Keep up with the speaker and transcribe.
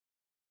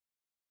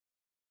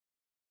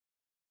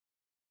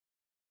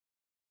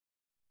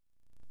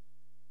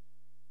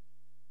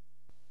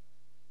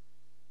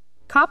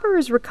Copper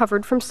is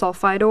recovered from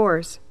sulfide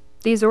ores.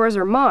 These ores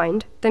are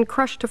mined, then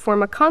crushed to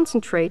form a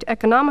concentrate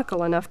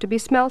economical enough to be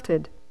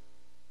smelted.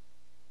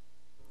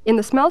 In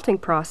the smelting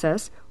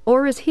process,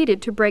 ore is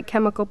heated to break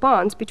chemical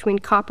bonds between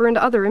copper and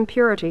other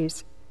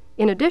impurities.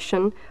 In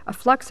addition, a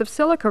flux of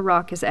silica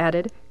rock is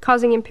added,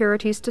 causing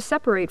impurities to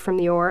separate from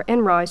the ore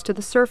and rise to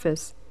the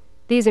surface.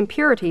 These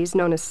impurities,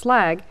 known as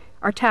slag,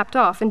 are tapped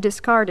off and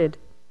discarded.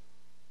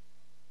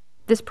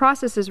 This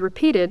process is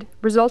repeated,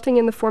 resulting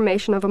in the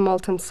formation of a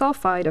molten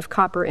sulfide of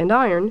copper and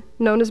iron,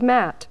 known as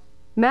matte.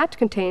 Matte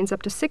contains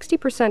up to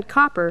 60%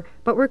 copper,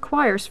 but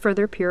requires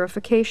further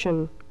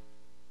purification.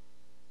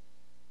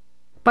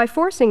 By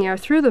forcing air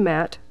through the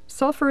matte,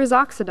 sulfur is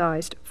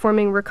oxidized,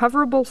 forming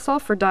recoverable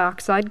sulfur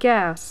dioxide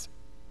gas.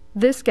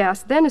 This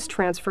gas then is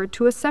transferred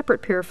to a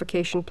separate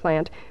purification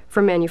plant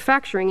for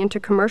manufacturing into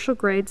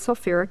commercial-grade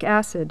sulfuric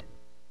acid.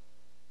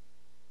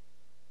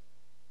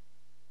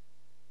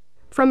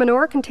 From an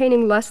ore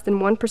containing less than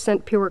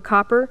 1% pure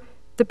copper,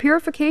 the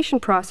purification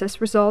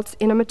process results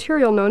in a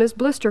material known as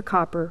blister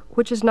copper,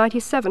 which is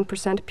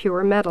 97%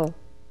 pure metal.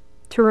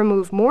 To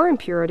remove more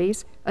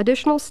impurities,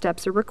 additional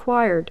steps are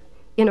required.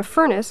 In a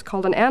furnace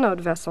called an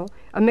anode vessel,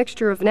 a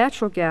mixture of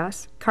natural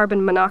gas,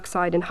 carbon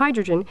monoxide, and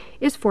hydrogen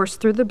is forced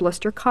through the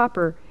blister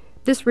copper.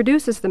 This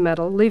reduces the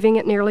metal, leaving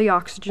it nearly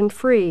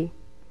oxygen-free.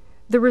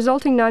 The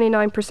resulting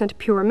 99%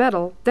 pure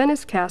metal then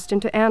is cast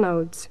into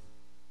anodes.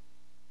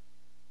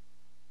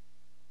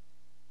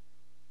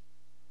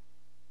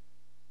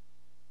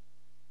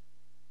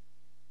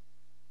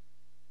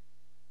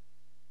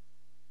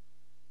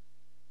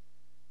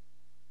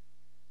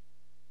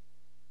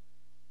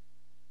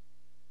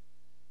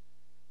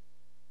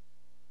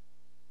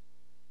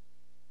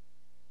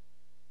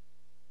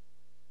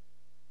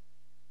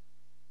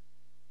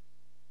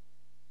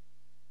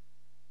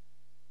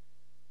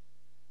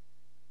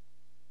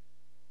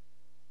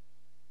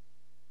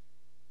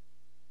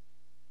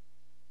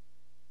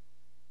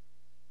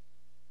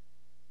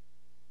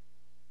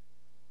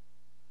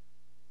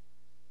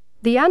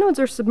 The anodes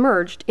are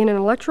submerged in an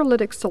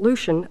electrolytic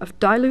solution of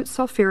dilute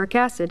sulfuric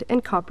acid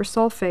and copper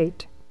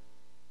sulfate.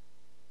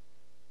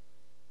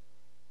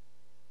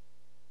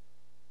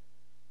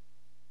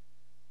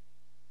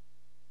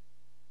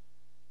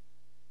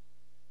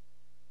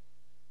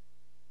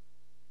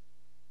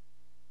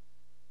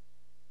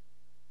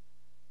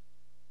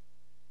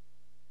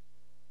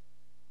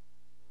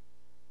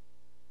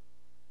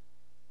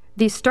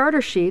 These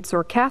starter sheets,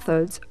 or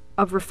cathodes,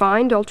 of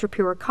refined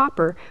ultrapure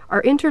copper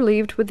are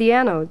interleaved with the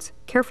anodes,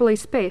 carefully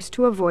spaced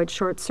to avoid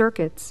short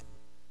circuits.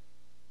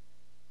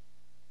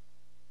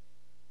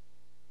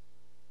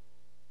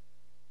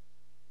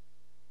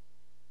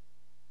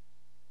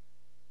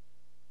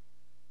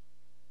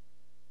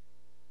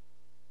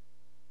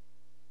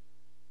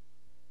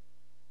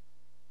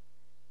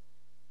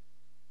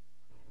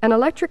 An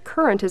electric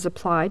current is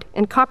applied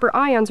and copper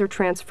ions are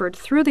transferred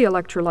through the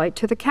electrolyte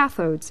to the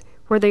cathodes,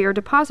 where they are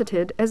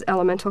deposited as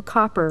elemental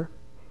copper.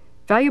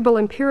 Valuable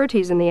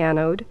impurities in the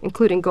anode,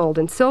 including gold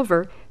and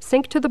silver,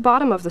 sink to the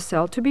bottom of the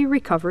cell to be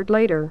recovered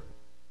later.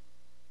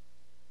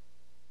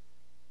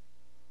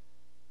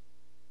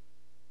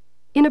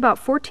 In about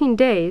 14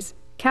 days,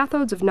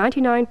 cathodes of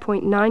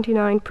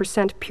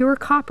 99.99% pure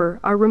copper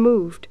are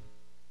removed.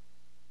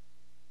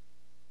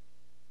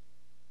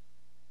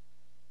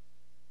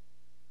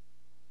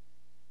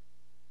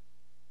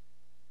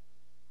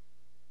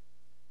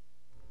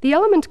 The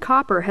element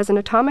copper has an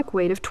atomic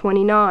weight of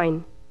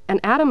 29. An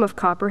atom of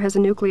copper has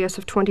a nucleus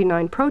of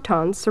 29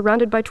 protons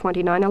surrounded by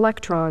 29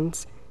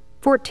 electrons.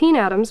 14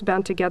 atoms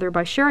bound together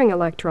by sharing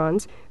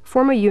electrons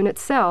form a unit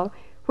cell,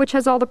 which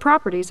has all the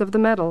properties of the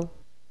metal.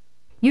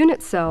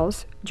 Unit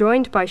cells,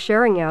 joined by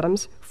sharing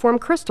atoms, form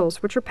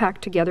crystals which are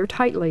packed together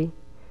tightly.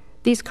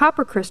 These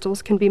copper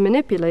crystals can be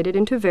manipulated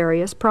into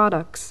various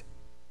products.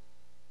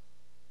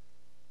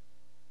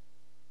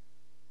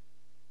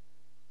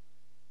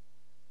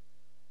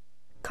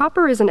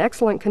 Copper is an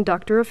excellent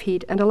conductor of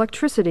heat and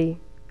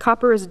electricity.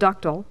 Copper is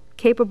ductile,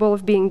 capable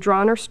of being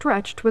drawn or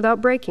stretched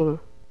without breaking.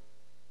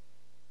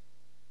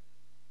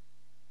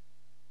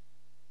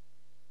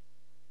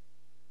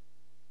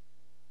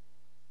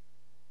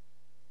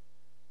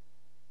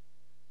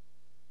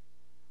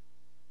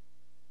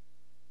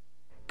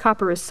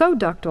 Copper is so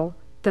ductile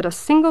that a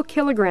single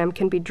kilogram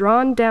can be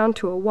drawn down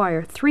to a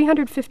wire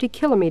 350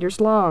 kilometers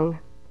long.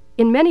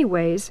 In many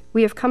ways,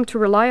 we have come to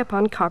rely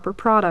upon copper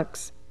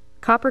products.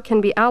 Copper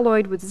can be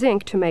alloyed with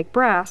zinc to make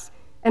brass,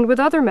 and with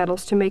other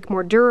metals to make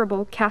more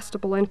durable,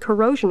 castable, and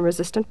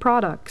corrosion-resistant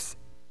products.